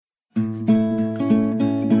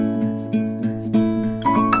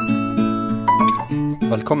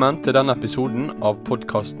Velkommen til denne episoden av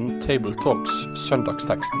podcasten Table Talks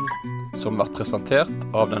Søndagsteksten, som blir presentert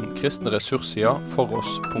av den kristne ressurssiden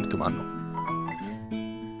foross.no.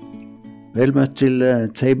 Vel møtt til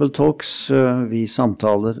Table Talks. Vi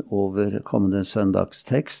samtaler over kommende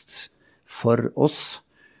søndagstekst for oss.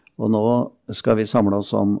 Og nå skal vi samle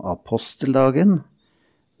oss om Aposteldagen.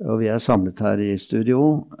 Og vi er samlet her i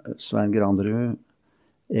studio. Svein Granerud,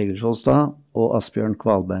 Egil Skjolstad og Asbjørn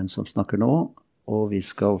Kvalbein som snakker nå. Og vi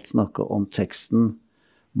skal snakke om teksten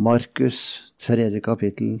Markus 3.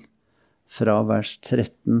 kapittel fra vers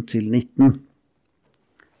 13 til 19.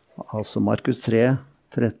 Altså Markus 3,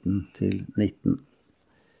 13 til 19.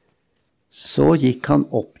 Så gikk han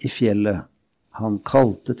opp i fjellet. Han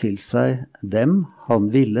kalte til seg dem han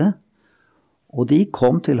ville, og de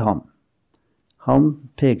kom til ham. Han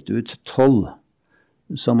pekte ut 12,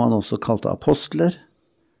 som han også kalte apostler,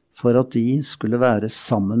 for at de skulle være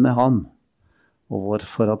sammen med ham, og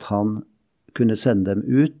for at han kunne sende dem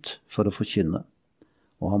ut for å forkynne,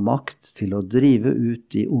 og ha makt til å drive ut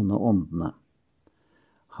de onde åndene.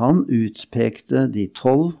 Han utpekte de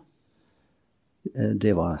 12.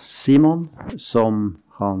 Det var Simon, som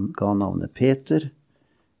han ga navnet Peter,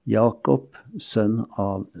 Jakob, sønn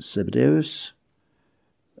av Sebreus,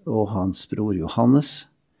 og hans bror Johannes.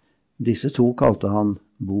 Disse 2 kalte han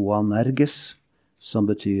Boanerges,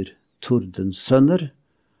 som betyr Tordensønner,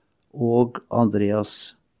 og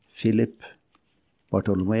Andreas, Philip,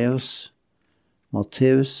 Bartolomeus,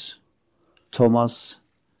 Matteus, Thomas,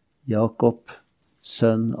 Jakob,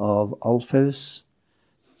 sønn av Alfeus,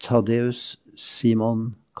 Tadeus,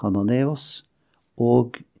 Simon Kananeos,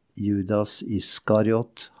 og Judas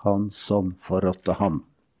Iskariot, han som forrådte ham.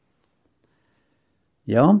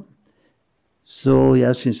 Ja, så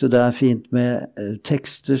jeg synes jo det er fint med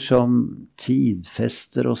tekster som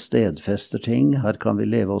tidfester og stedfester ting. Her kan vi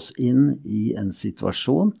leve oss inn i en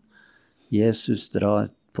situasjon. Jesus drar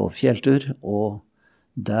på fjelltur, og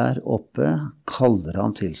der oppe kaller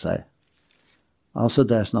han til seg. Altså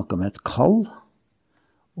det er snakk om et kall,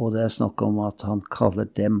 og det er snakk om at han kaller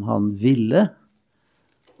dem han ville,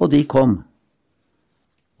 og de kom.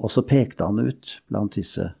 Og så pekte han ut blant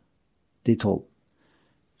disse, de 12.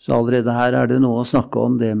 Så allerede her er det noe å snakke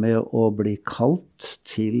om det med å bli kalt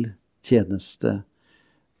til tjeneste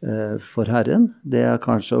for Herren. Det er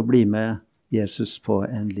kanskje å bli med Jesus på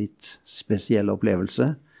en litt spesiell opplevelse,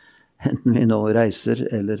 enten vi nå reiser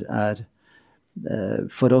eller er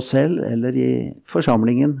for oss selv eller i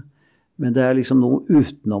forsamlingen. Men det er liksom noe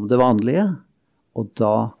utenom det vanlige, og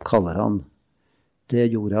da kaller han. Det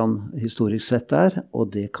gjorde han historisk sett der, og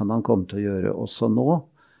det kan han komme til å gjøre også nå.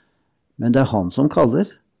 Men det er han som kaller.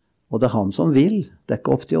 Og det er han som vil, det er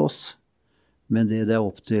ikke opp til oss. Men det er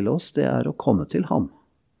opp til oss, det er å komme til ham.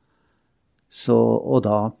 Og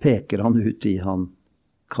da peker han ut de han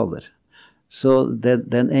kaller. Så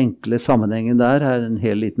den enkle sammenhengen der er en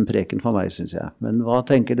hel liten preken for meg, synes jeg. Men hva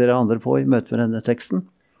tenker dere andre på i møte med denne teksten?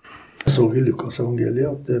 Jeg så i Lukas evangeliet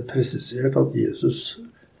at det presiserte at Jesus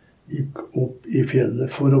gikk opp i fjellet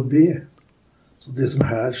for å be. Så det som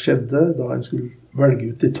her skjedde da han skulle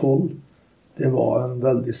velge ut de 12, det var en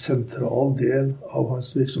veldig sentral del av hans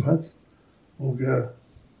virksomhet, og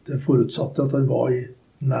det forutsatte at han var i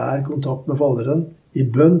nær kontakt med Faderen, i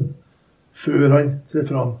bønn, før han trer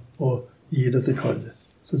fram og gir dette kallet.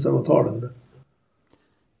 Synes jeg var talende.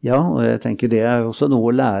 Ja, og jeg tenker det er også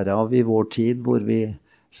noe å lære av i vår tid, hvor vi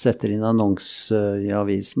setter inn annonse i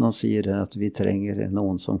avisen og sier at vi trenger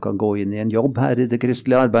noen som kan gå inn i en jobb her i det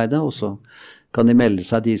kristelige arbeidet, og så kan de melde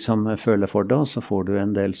seg de som føler for det, og så får du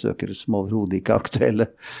en del søkere som overhodet ikke er aktuelle.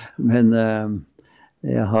 Men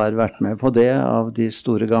jeg har vært med på det av de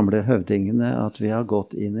store gamle høvdingene, at vi har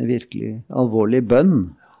gått inn i virkelig alvorlig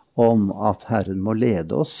bønn om at Herren må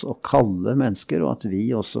lede oss og kalle mennesker, og at vi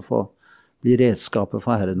også får bli redskaper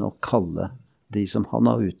for Herren og kalle de som han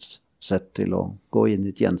har utsett til å gå inn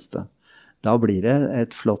i tjeneste. Da blir det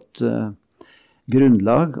et flott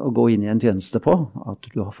grunnlag å gå inn i en tjeneste på,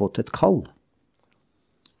 at du har fått et kall.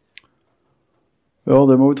 Ja,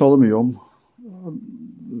 det må vi tale mye om.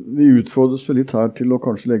 Vi utfordres litt her til å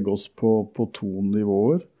kanskje legge oss på 2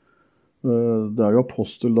 nivåer. Det er jo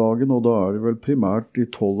Aposteldagen, og da er det vel primært de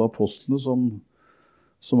 12 apostlene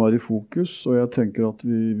som er i fokus. Og jeg tenker at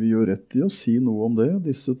vi gjør rett i å si noe om det,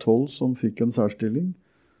 disse 12 som fikk en særstilling.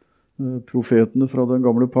 Profetene fra den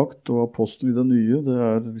gamle pakt og apostel i den nye, det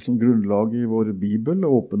er liksom grunnlag i vår bibel,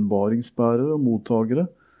 åpenbaringsbærere og mottagere.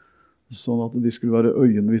 Sånn at de skulle være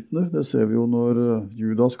øyenvittner. Det ser vi jo når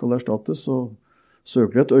Judas skal erstattes, så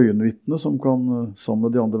søker de et øyenvittne som kan sammen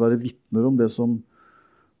med de andre være vittner om det som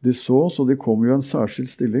de så. Så de kom jo i en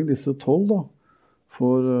særskilt stilling, disse 12 da,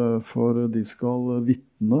 for de skal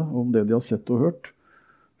vitne om det de har sett og hørt,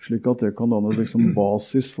 slik at det kan danne liksom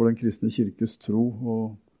basis for den kristne kirkes tro,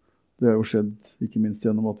 og det er jo skjedd ikke minst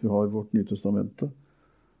gjennom at vi har vårt Nye Testamente.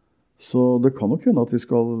 Så det kan nok hende at vi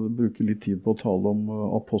skal bruke litt tid på å tale om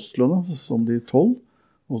apostlene, som de 12,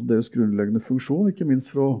 og deres grunnleggende funksjon, ikke minst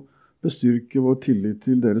for å bestyrke vår tillit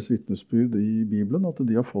til deres vitnesbyrd i Bibelen, at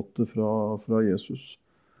de har fått det fra Jesus.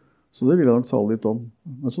 Så det vil jeg nok tale litt om.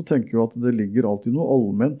 Men så tenker jeg at det ligger alltid noe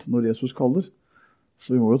allment når Jesus kaller.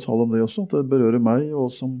 Så vi må jo tale om det også, at det berører meg og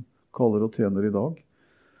oss som kaller og tjener i dag.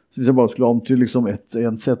 Så hvis jeg bare skulle antyde liksom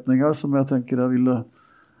en setning her, som jeg tenker jeg ville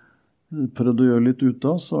prøvd å gjøre litt ut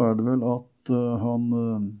av, så er det vel at han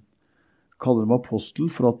kaller dem apostel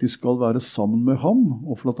for at de skal være sammen med ham,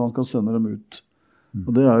 og for at han skal sende dem ut.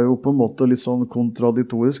 Og det er jo på en måte litt sånn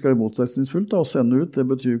kontradiktorisk, eller motsetningsfullt da, å sende ut. Det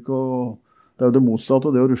betyr ikke det er jo det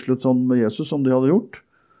motsatte, det å rusle ut sånn med Jesus som de hadde gjort.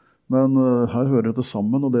 Men her hører det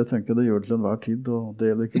sammen, og det tenker jeg det gjør til enhver tid. Og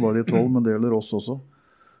det gjelder ikke bare de 12, men det gjelder oss også.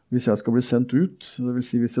 Hvis jeg skal bli sendt ut, det vil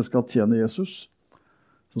si hvis jeg skal tjene Jesus,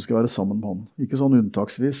 så skal jeg være sammen med han. Ikke sånn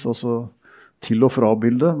unntaksvis, altså til og fra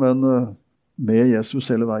bildet, men med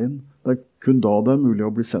Jesus hele veien. Det er kun da det er mulig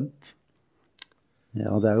å bli sendt.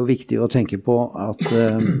 Ja, det er jo viktig å tenke på at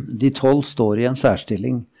de 12 står i en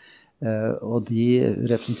særstilling, og de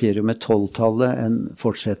representerer jo med 12-tallet en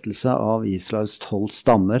fortsettelse av Israels 12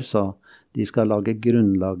 stammer, så de skal lage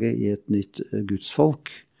grunnlaget i et nytt gudsfolk.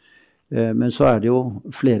 Men så er det jo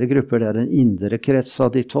flere grupper. Det er en indre krets av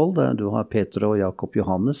de 12, der du har Peter og Jakob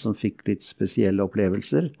Johannes, som fikk litt spesielle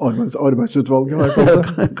opplevelser. Arbeidsutvalget har jeg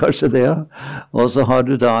kalt det. Kanskje det, ja. Og så har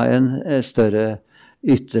du da en større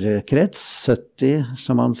ytre krets, 70,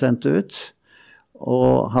 som han sendte ut.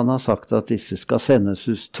 Og han har sagt at disse skal sendes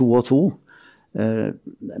ut 2 og 2.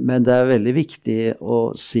 Men det er veldig viktig å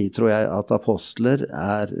si, tror jeg, at apostler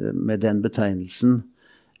er med den betegnelsen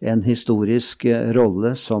en historisk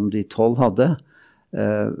rolle som de 12 hadde,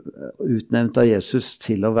 utnevnt av Jesus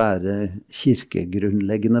til å være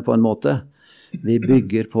kirkegrunnleggende på en måte. Vi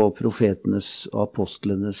bygger på profetenes og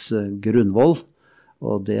apostlenes grunnvoll,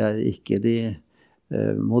 og det er ikke de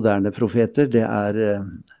moderne profeter, det er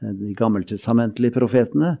de gammeltestamentlige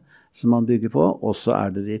profetene som man bygger på, og så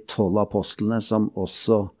er det de 12 apostlene som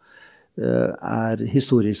også er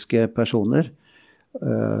historiske personer.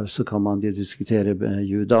 Så kan man diskutere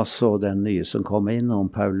Judas og den nye som kom inn, om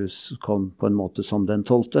Paulus kom på en måte som den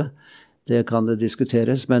 12. Det kan det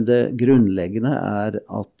diskuteres, men det grunnleggende er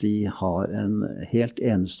at de har en helt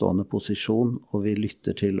enestående posisjon, og vi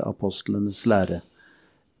lytter til apostlenes lære.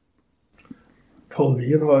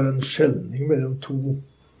 Calvin har en skjelning mellom 2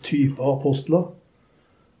 typer apostler,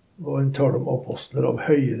 og han taler om apostler av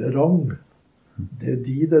høyere rang. Det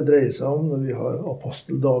er det dreier seg om når vi har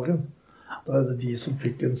Aposteldagen. Da er det de som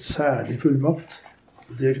fikk en særlig fullmakt.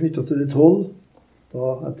 Det er knyttet til de 12,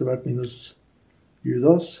 da etter hvert minus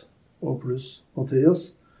Judas og pluss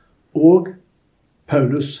Matteus, og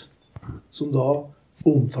Paulus, som da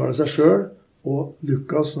omtaler seg selv, og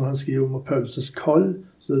Lukas, når han skriver om Paulus' kall,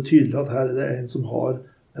 så det er tydelig at her er det en som har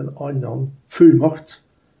en annen fullmakt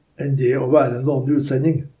enn det å være en vanlig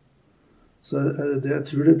utsending. Så jeg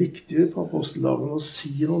tror det er viktig på Aposteldagen å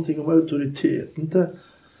si noe om autoriteten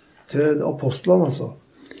til apostlene, altså.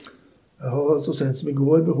 Jeg har så sent som i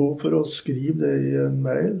går behov for å skrive det i en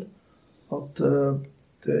mail, at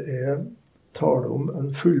det er tale om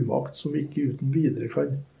en fullmakt som vi ikke uten videre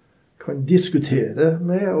kan diskutere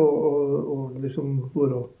med og liksom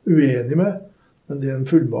være uenig med, men det er en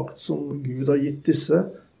fullmakt som Gud har gitt disse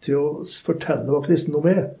til å fortelle hva kristendom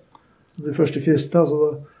er. De første kristne,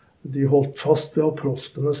 altså, de holdt fast ved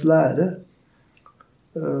apostlenes lære.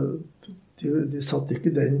 De satt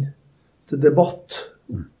ikke den til debatt.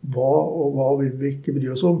 Hva vil vi ikke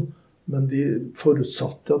bry oss om? Men de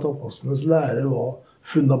forutsatte at apostlenes lære var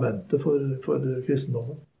fundamentet for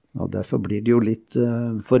kristendommen. Og derfor blir det jo litt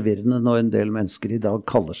forvirrende når en del mennesker i dag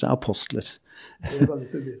kaller seg apostler. Det er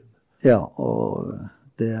veldig forvirrende. Ja, og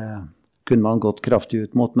det kunne man gått kraftig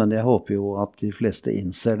ut mot, men jeg håper jo at de fleste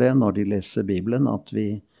innser det når de leser Bibelen, at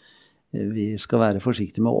vi skal være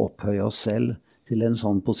forsiktige med å opphøye oss selv til en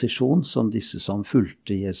sånn posisjon som disse som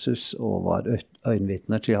fulgte Jesus og var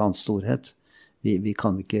øyenvitner til hans storhet. Vi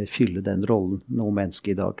kan ikke fylle den rollen, noe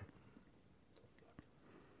menneske i dag.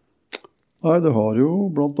 Nei, det har jo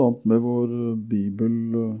blant annet med vår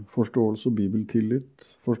bibelforståelse og bibeltillit,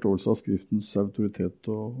 forståelse av skriftens autoritet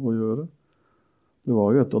å gjøre. Det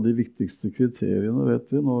var jo et av de viktigste kriteriene, vet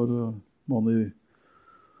vi, når man i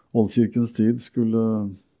Åndskirkens tid skulle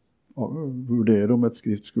vurdere om et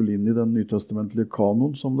skrift skulle inn i den nytestamentlige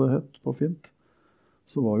kanon, som det het på fint.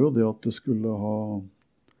 Så var jo det at det skulle ha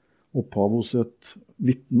opphav hos et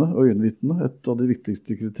vitne, øyenvitne, et av de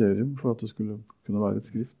viktigste kriterium for at det skulle kunne være et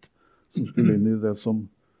skrift, som skulle inn i det som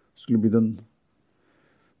skulle bli den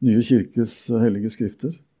nye kirkes hellige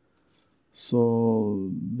skrifter. Så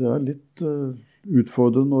det er litt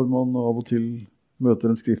utfordrende når man av og til møter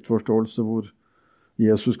en skriftforståelse hvor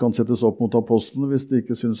Jesus kan settes opp mot apostlene hvis de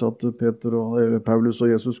ikke synes at Paulus og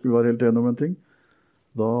Jesus skulle være helt enige om en ting.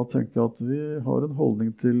 Da tenker jeg at vi har en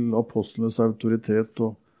holdning til apostlenes autoritet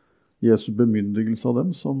og Jesu bemyndigelse av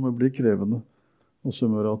dem som blir krevende, og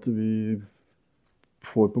som gjør at vi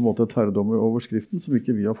får på en måte et herredom over skriften som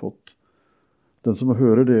ikke vi har fått. Den som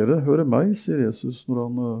hører dere, hører meg, sier Jesus når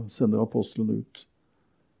han sender apostlene ut.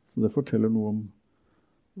 Så det forteller noe om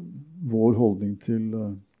vår holdning til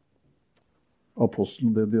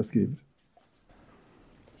apostelen, det de skriver.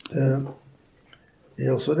 Det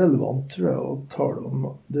er også relevant, tror jeg, å tale om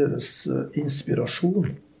deres inspirasjon.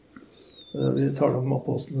 Vi taler om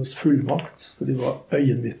apostlenes fullmakt, for de var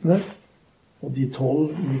øyenvitner, og de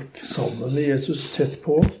 12 gikk sammen med Jesus tett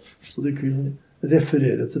på, så de kunne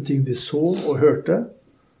referere til ting de så og hørte,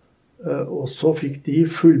 og så fikk de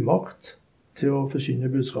fullmakt til å forkynne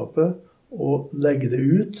budskapet og legge det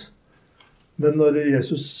ut. Men når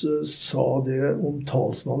Jesus sa det om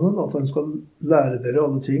talsmannen, at han skal lære dere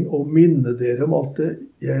alle ting og minne dere om alt det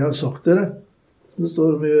jeg har sagt dere, som det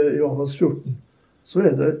står om i Johannes 14, så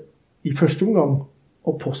er det i første omgang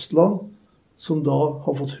apostlene som da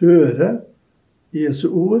har fått høre Jesu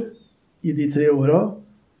ord i de 3 årene,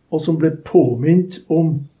 og som ble påminnet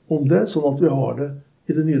om det, sånn at vi har det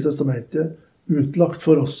i det nye testamentet utlagt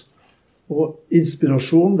for oss. Og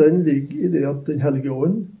inspirasjonen, den ligger i det at den hellige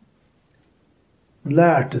ånden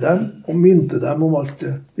lærte dem og minte dem om alt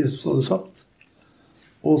det Jesus hadde sagt.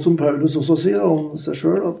 Og som Paulus også sier om seg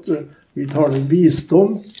selv, at vi taler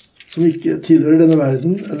visdom som ikke tilhører denne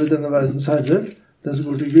verden, eller denne verdens herrer, den som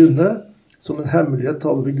går til grunne, som en hemmelighet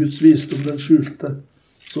taler vi Guds visdom, den skjulte,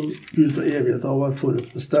 som Gud for evighet av var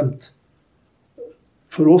forutbestemt.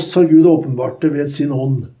 For oss har Gud åpenbart det ved sin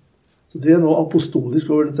ånd. Så det er noe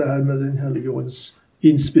apostolisk over dette her med den hellige åndens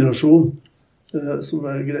inspirasjon, som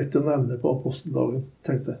er greit å nevne på Aposteldagen,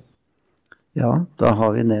 tenkte jeg. Ja, da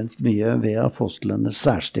har vi nevnt mye ved apostlenes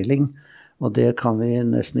særstilling, og det kan vi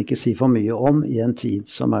nesten ikke si for mye om i en tid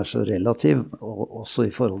som er så relativ, og også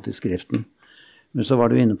i forhold til skriften. Men så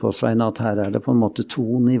var du inne på, Svein, at her er det på en måte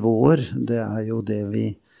 2 nivåer. Det er jo det vi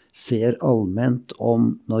ser allment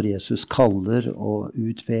om når Jesus kaller og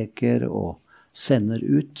utpeker og sender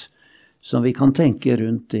ut, som vi kan tenke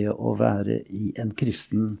rundt det å være i en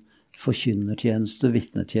kristen forkynnertjeneste,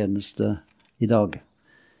 vitnetjeneste i dag.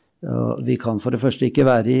 Vi kan for det første ikke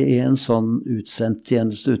være i en sånn utsendt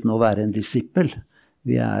tjeneste uten å være en disippel.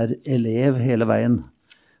 Vi er elev hele veien.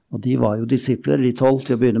 Og de var jo disipler, de 12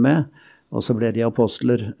 til å begynne med, og så ble de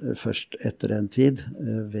apostler først etter en tid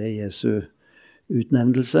ved Jesu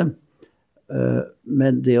utnevnelse.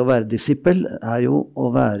 Men det å være disippel er jo å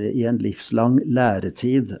være i en livslang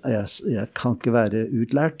læretid. Jeg kan ikke være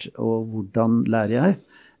utlært, og hvordan lærer jeg?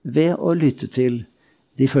 Ved å lytte til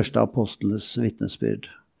de første apostlenes vitnesbyrd.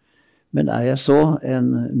 Men er jeg så en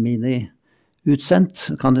mini-utsendt,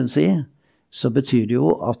 kan den si, så betyr det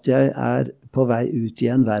jo at jeg er på vei ut i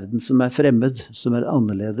en verden som er fremmed, som er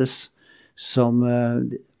annerledes,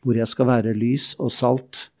 hvor jeg skal være lys og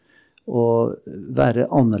salt, og være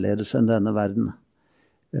annerledes enn denne verden.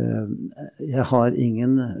 Jeg har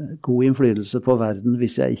ingen god innflytelse på verden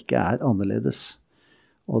hvis jeg ikke er annerledes.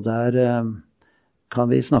 Og der kan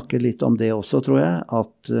vi snakke litt om det også, tror jeg,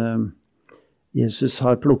 at Jesus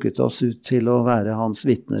har plukket oss ut til å være hans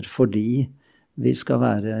vitner fordi vi skal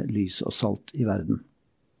være lys og salt i verden.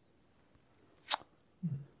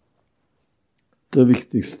 Det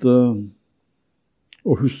viktigste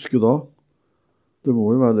å huske da, det må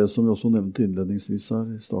jo være det som vi også nevnte innledningsvis her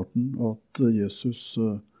i starten, at Jesus,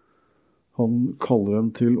 han kaller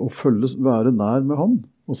dem til å være nær med han,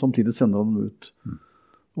 og samtidig sender han dem ut.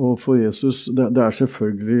 Og for Jesus, det er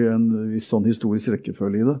selvfølgelig en viss sånn historisk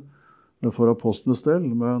rekkefølge i det, for apostlenes del,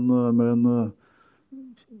 men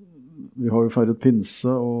vi har jo feiret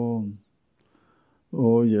pinse,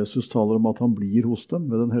 og Jesus taler om at han blir hos dem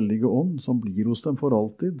med den hellige ånd, så han blir hos dem for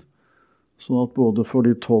alltid. Sånn at både for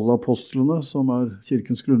de 12 apostlene, som er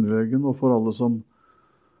kirkens grunnlegen, og for alle som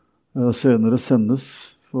senere sendes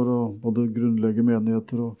for å både grunnlegge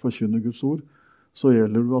menigheter og forkynne Guds ord, så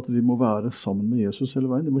gjelder det at de må være sammen med Jesus hele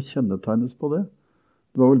veien. De må kjennetegnes på det.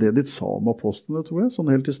 Det var vel det de sa om apostlene, tror jeg, sånn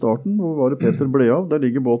helt i starten. Hvor var det Peter ble av? Der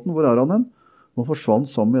ligger båten, hvor er han hen? Han forsvant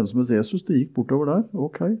sammen med en som het Jesus, det gikk bortover der.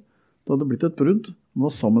 Ok, det hadde blitt et brudd. Han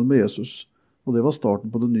var sammen med Jesus, og det var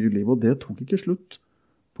starten på det nye livet, og det tok ikke slutt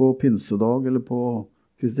på pinsedag eller på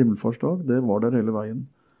Kristi himmelfartsdag, det var der hele veien.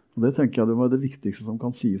 Og det tenker jeg det var det viktigste som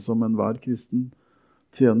kan sies om enhver kristen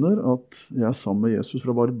tjener, at jeg er sammen med Jesus, for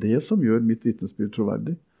det er bare det som gjør mitt vitnesbyrd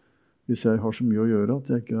troverdig. Hvis jeg har så mye å gjøre at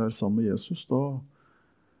jeg ikke er sammen med Jesus, da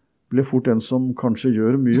blir fort en som kanskje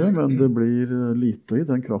gjør mye, men det blir lite i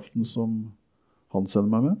den kraften som han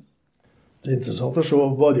sender meg med. Det er interessant å se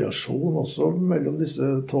variasjon også mellom disse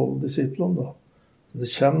 12 disiplene. Det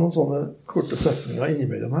kommer noen sånne korte setninger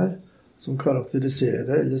innimellom her, som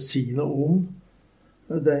karakteriserer eller sier noe om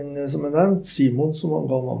den som er nevnt, Simon, som han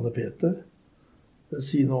ga navnet Peter. Det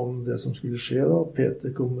sier noe om det som skulle skje da.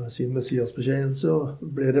 Peter kom med sin messiasbekjennelse og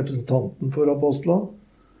ble representanten for apostlene.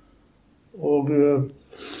 Og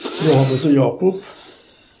Johannes og Jakob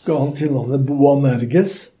ga han tilnavnet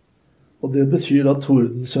Boanerges, og det betyr da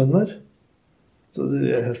tordensønner. Så det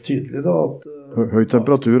er helt tydelig da at høy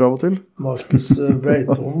temperatur av og til. Markus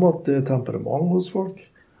vet om at det er temperament hos folk.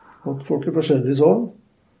 At folk er forskjellige sånn.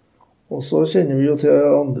 Og så kjenner vi jo til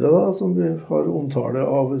andre da, som vi har omtale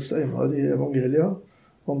av senere i evangeliet.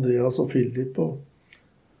 Andreas og Philip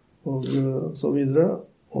og så videre.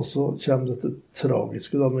 Og så kommer dette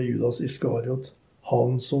tragiske da med Judas Iskariot.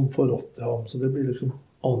 Han som forrådte ham. Så det blir liksom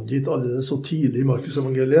angitt allerede så tidlig i Markus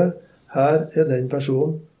evangeliet. Her er den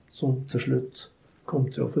personen som til slutt kom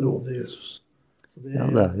til å forråde Jesus. Det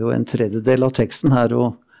er jo en tredjedel av teksten her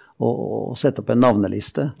å sette opp en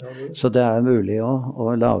navneliste. Så det er mulig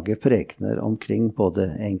å lage prekener omkring både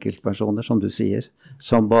enkeltpersoner, som du sier,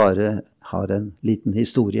 som bare har en liten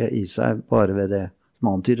historie i seg, bare ved det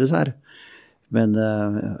som antydes her. Men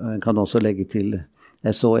en kan også legge til,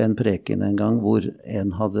 jeg så en preken en gang hvor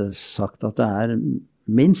en hadde sagt at det er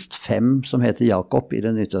minst 5 som heter Jakob i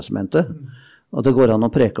det Nye Testamentet. Og det går an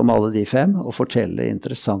å preke om alle de 5 og fortelle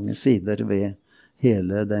interessante sider ved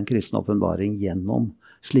hele den kristne åpenbaring gjennom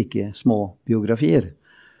slike små biografier.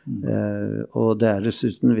 Og det er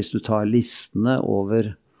dessuten, hvis du tar listene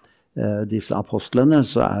over disse apostlene,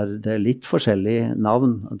 så er det litt forskjellige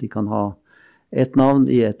navn. De kan ha et navn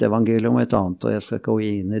i et evangelium og et annet, og jeg skal ikke gå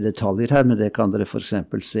inn i detaljer her, men det kan dere for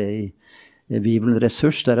eksempel se i Bibelen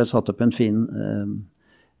Ressurs, der jeg satt opp en fin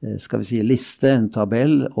skal vi si, liste, en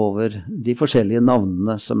tabell over de forskjellige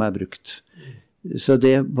navnene som er brukt. Så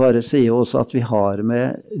det bare sier også at vi har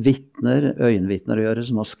med øyenvitner å gjøre,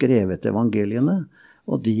 som har skrevet evangeliene,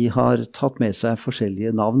 og de har tatt med seg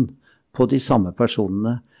forskjellige navn på de samme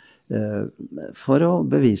personene for å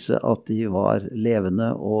bevise at de var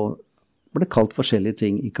levende og ble kalt forskjellige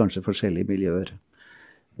ting i kanskje forskjellige miljøer.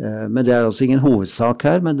 Men det er altså ingen hovedsak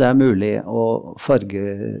her, men det er mulig å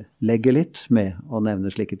fargelegge litt med å nevne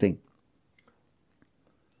slike ting.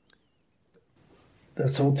 Det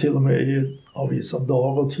så til og med i avisa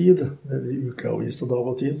Dag og Tid, eller i ukeavisa Dag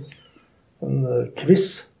og Tid, en quiz.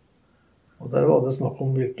 Og der var det snakk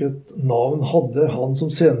om hvilket navn hadde han som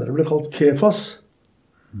senere ble kalt Kefas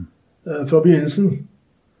fra begynnelsen.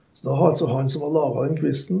 Så da har altså han som har laget den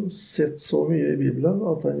quizen sett så mye i Bibelen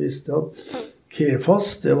at han visste at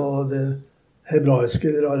Kefas, det var det hebraiske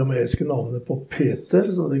eller arameiske navnet på Peter,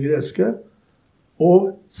 som det greske,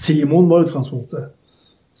 og Simon var utgangspunktet.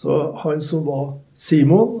 Så han som var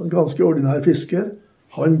Simon, en ganske ordinær fisker,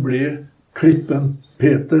 han ble klippen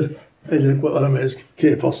Peter, eller på arameisk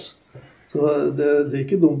Kefas. Så det er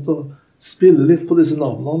ikke dumt å spille litt på disse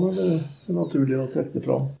navnene, men det er naturlig å trekke det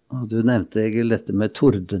fram. Du nevnte, Egil, dette med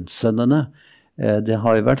tordensønnene. Det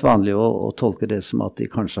har jo vært vanlig å tolke det som at de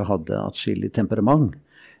kanskje hadde atskillig temperament.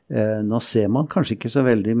 Nå ser man kanskje ikke så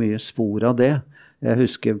veldig mye spor av det. Jeg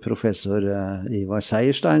husker professor Ivar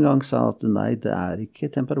Seierstad en gang sa at nei, det er ikke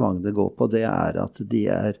temperament det går på, det er at de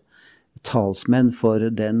er talsmenn for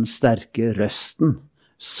den sterke røsten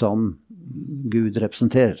som Gud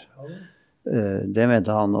representerer. Det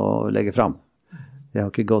mente han å legge fram. Jeg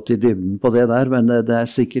har ikke gått i dybden på det der, men det er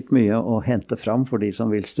sikkert mye å hente fram for de som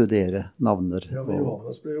vil studere navner. Ja, men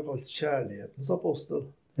Johannes ble jo kalt kjærlighetens apostel.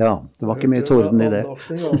 Ja, det var ikke mye torden i det.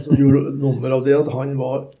 Han gjorde nummer av det at han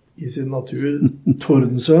var i sin natur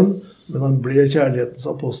tordensønn, men han ble kjærlighetens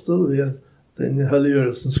apostel ved den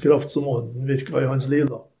helliggjørelsens kraft som ånden virket i hans liv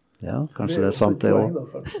da. Ja, kanskje det er sant det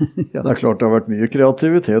også. Ja. Det er klart det har vært mye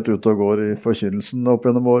kreativitet ute og går i forkynnelsen opp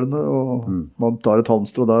gjennom årene, og man tar et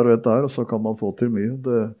halmstrå der og et der, og så kan man få til mye.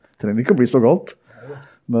 Det trenger ikke å bli så galt,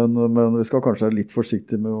 men vi skal kanskje være litt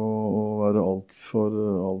forsiktige med å være alt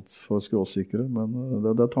for skråsikre, men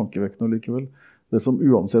det er tankevekkende likevel. Det som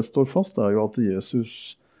uansett står fast er jo at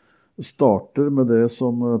Jesus starter med det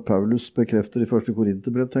som Paulus bekrefter i første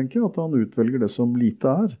Korinterbrev, tenker jeg, at han utvelger det som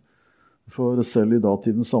lite er. For selv i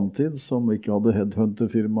datidens samtid, som ikke hadde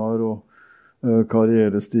headhunterfirmaer og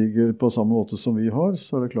karrierestiger på samme måte som vi har,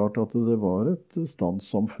 så er det klart at det var et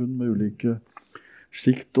standssamfunn med ulike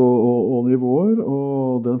sjikt og nivåer,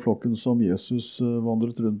 og den flokken som Jesus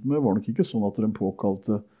vandret rundt med var nok ikke sånn at den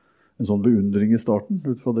påkalte en sånn beundring i starten,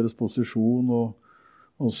 ut fra deres posisjon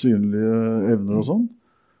og synlige evner og sånn.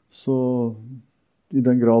 Så i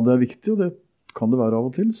den grad det viktig, og det kan det være av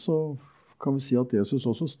og til, så kan vi si at Jesus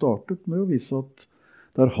også startet med å vise at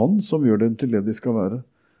det han som gjør dem til det de skal være.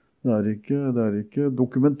 Det er ikke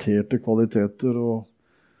dokumenterte kvaliteter og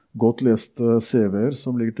godt leste CV-er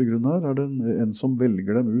som ligger til grunn her. Det en som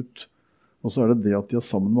velger dem ut. Og så det at de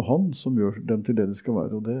sammen med han som gjør dem til det de skal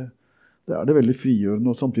være. Og det det veldig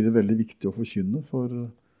frigjørende og samtidig veldig viktig å forkynne. For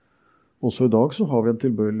også i dag så har vi en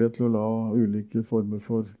tilbøyelighet til å la ulike former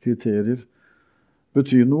for kriterier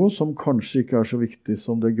bety noe som kanskje ikke så viktig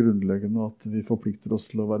som det grunnleggende at vi forplikter oss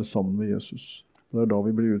til å være sammen med Jesus. Det da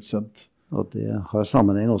vi blir utsendt. Og det har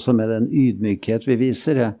sammenheng også med den ydmykhet vi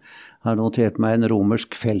viser. Jeg har notert meg en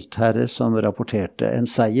romersk feltherre som rapporterte en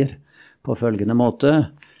seier på følgende måte.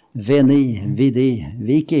 Veni, vidi,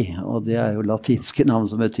 vici. Og det jo latinske navn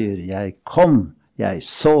som betyr jeg kom, jeg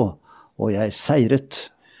så, og jeg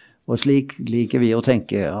seiret. Og slik liker vi å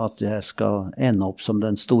tenke at jeg skal ende opp som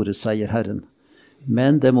den store seierherren.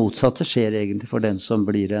 Men det motsatte skjer egentlig for den som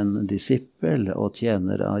blir en disippel og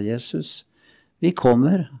tjener av Jesus. Vi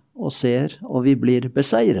kommer og ser, og vi blir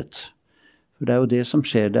beseiret. For det jo det som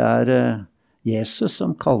skjer. Det Jesus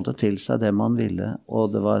som kalte til seg det man ville,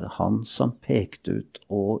 og det var han som pekte ut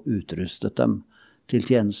og utrustet dem til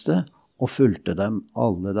tjeneste, og fulgte dem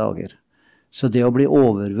alle dager. Så det å bli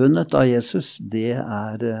overvunnet av Jesus, det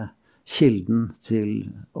kilden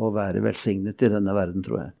til å være velsignet i denne verden,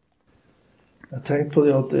 tror jeg. Jeg tenkte på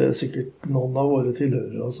det at det sikkert noen av våre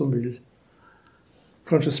tilhørere som vil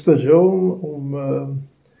kanskje spørre om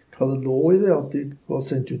hva det lå i det, at de var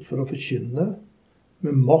sendt ut for å forkynne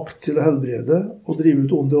med makt til å helbrede og drive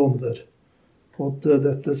ut onde ånder. Og at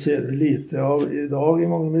dette ser vi lite av i dag i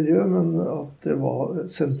mange miljøer, men at det var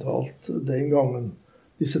sentralt den gangen.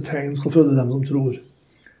 Disse tegn skal følge dem som tror.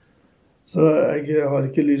 Så jeg har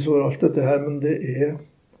ikke lys over alt dette her, men det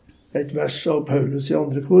et vers av Paulus i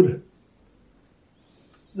 2. kor.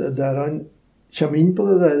 Det der han kommer inn på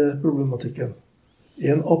det der problematikken.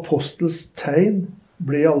 En apostels tegn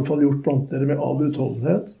ble i alle fall gjort blant dere med all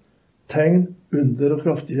utholdenhet, tegn, under og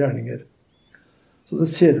kraftige gjerninger. Så det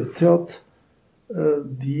ser ut til at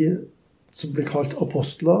de som ble kalt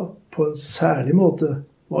apostler på en særlig måte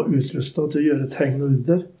var utrustet til å gjøre tegn og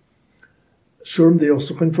under. Selv om det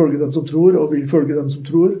også kan følge dem som tror, og vil følge dem som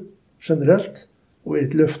tror generelt, og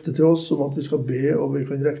et løfte til oss om at vi skal be, og vi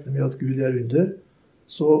kan regne med at Gud gjør under,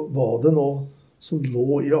 så var det noe som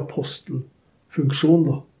lå i apostelfunksjon,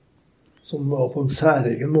 som var på en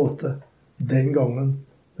særegen måte den gangen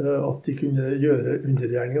at de kunne gjøre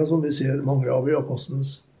undergjerninger, som vi ser mange av i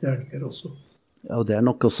apostelens gjerninger også. Ja, og det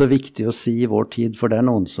nok også viktig å si i vår tid, for det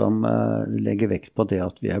noen som legger vekt på det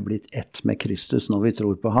at vi blitt ett med Kristus når vi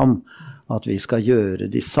tror på ham, at vi skal gjøre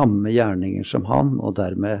de samme gjerninger som han, og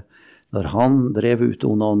dermed når han drev ut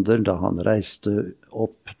onde ånder, da han reiste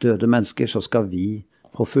opp døde mennesker, så skal vi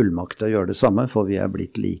få fullmakt til å gjøre det samme, for vi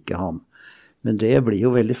blitt like ham. Men det blir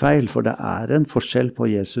jo veldig feil, for det en forskjell på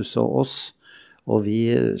Jesus og oss, og vi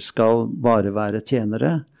skal bare være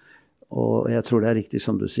tjenere. Og jeg tror det riktig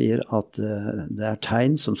som du sier, at det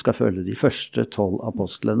tegn som skal følge de første 12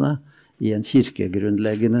 apostlene i en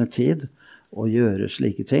kirkegrunnleggende tid, og gjøre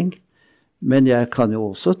slike ting. Men jeg kan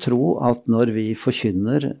jo også tro at når vi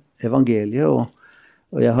forkynner evangeliet,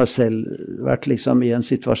 og jeg har selv vært liksom i en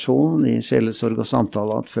situasjon i sjelesorg og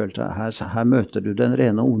samtale at følte her møter du den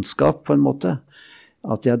rene ondskap på en måte.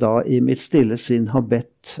 At jeg da i mitt stille sinn har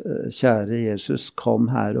bedt, kjære Jesus, kom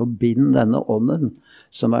her og bind denne ånden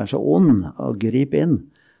som så ond, og grip inn.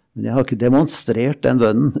 Men jeg har ikke demonstrert den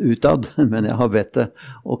bønnen utad, men jeg har bedt det,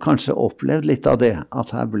 og kanskje opplevd litt av det,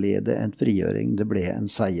 at her ble det en frigjøring, det ble en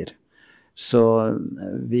seier. Så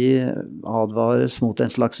vi advares mot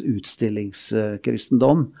en slags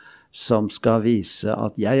utstillingskristendom som skal vise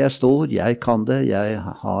at jeg stor, jeg kan det, jeg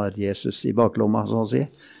har Jesus i baklomma, så å si,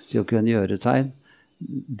 til å kunne gjøre tegn.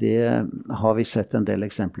 Det har vi sett en del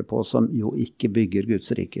eksempler på som jo ikke bygger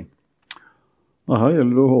Guds rike. Her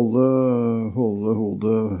gjelder det å holde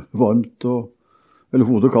hodet varmt, eller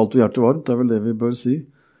hodet kaldt og hjertet varmt, det vel det vi bør si.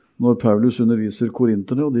 Når Paulus underviser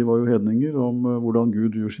korinterne, og de var jo hedninger, om hvordan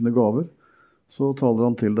Gud gjør sine gaver, så taler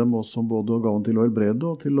han til dem også om både gaven til å helbrede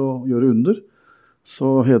og til å gjøre under.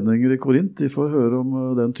 Så hedninger i Korint, de får høre om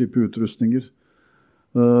den type utrustninger.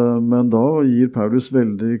 Men da gir Paulus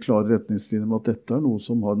veldig klare retningslinjer om at dette noe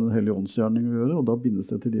som har den hellige åndsgjerning å gjøre, og da bindes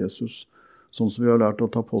det til Jesus, sånn som vi har lært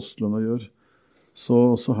at apostlene gjør.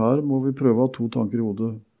 Så her må vi prøve å ha 2 tanker i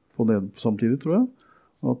hodet på det samtidig, tror jeg.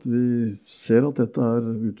 At vi ser at dette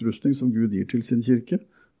utrustning som Gud gir til sin kirke,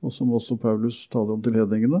 og som også Paulus taler om til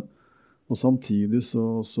hedningene. Og samtidig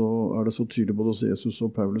så det så tydelig både hos Jesus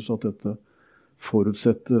og Paulus at dette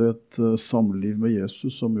forutsetter et samliv med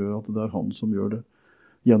Jesus som gjør at det han som gjør det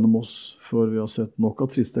gjennom oss. For vi har sett nok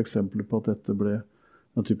av triste eksempler på at dette ble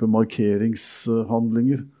en type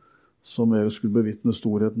markeringshandlinger som mer skulle bevitne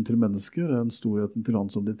storheten til mennesker enn storheten til han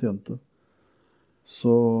som de tjente.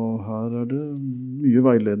 Så her det mye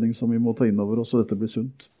veiledning som vi må ta inn over oss, så dette blir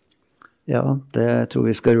sunt. Ja, det tror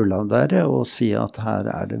vi skal rulle av der, og si at her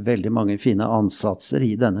det veldig mange fine ansatser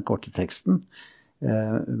i denne korte teksten.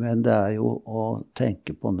 Men det jo å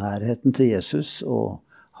tenke på nærheten til Jesus og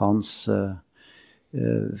hans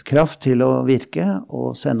kraft til å virke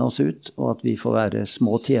og sende oss ut, og at vi får være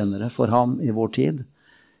små tjenere for ham i vår tid.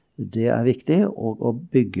 Det viktig, og å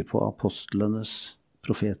bygge på apostlenes,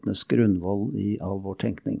 profetenes grunnvoll i all vår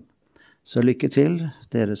tenkning. Så lykke til,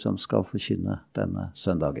 dere som skal forkynne denne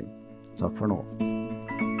søndagen. Takk for nå.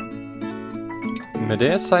 Med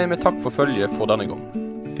det sier vi takk for følget for denne gang.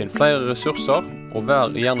 Finn flere ressurser, og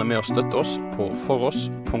vær gjerne med å støtte oss på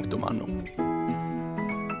foross.no.